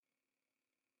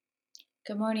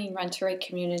Good morning, Run to Write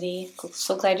community.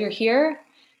 So glad you're here.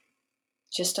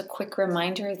 Just a quick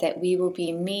reminder that we will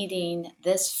be meeting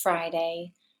this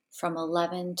Friday from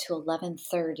 11 to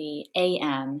 11:30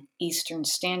 a.m. Eastern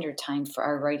Standard Time for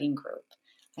our writing group.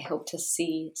 I hope to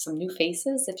see some new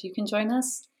faces. If you can join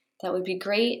us, that would be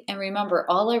great. And remember,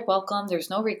 all are welcome. There's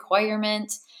no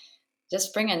requirement.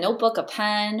 Just bring a notebook, a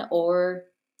pen, or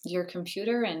your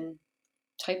computer and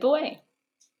type away.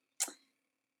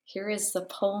 Here is the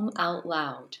poem out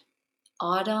loud.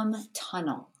 Autumn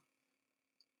Tunnel.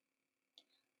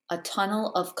 A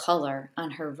tunnel of color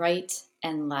on her right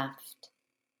and left.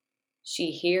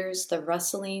 She hears the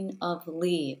rustling of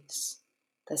leaves,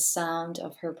 the sound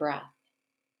of her breath.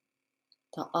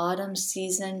 The autumn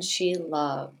season she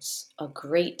loves, a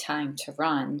great time to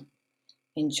run,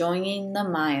 enjoying the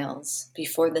miles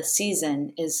before the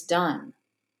season is done.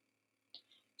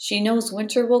 She knows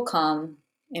winter will come,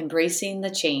 embracing the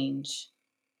change,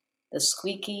 the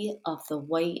squeaky of the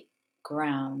white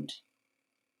ground,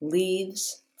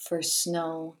 leaves for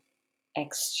snow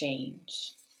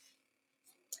exchange.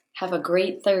 Have a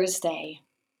great Thursday.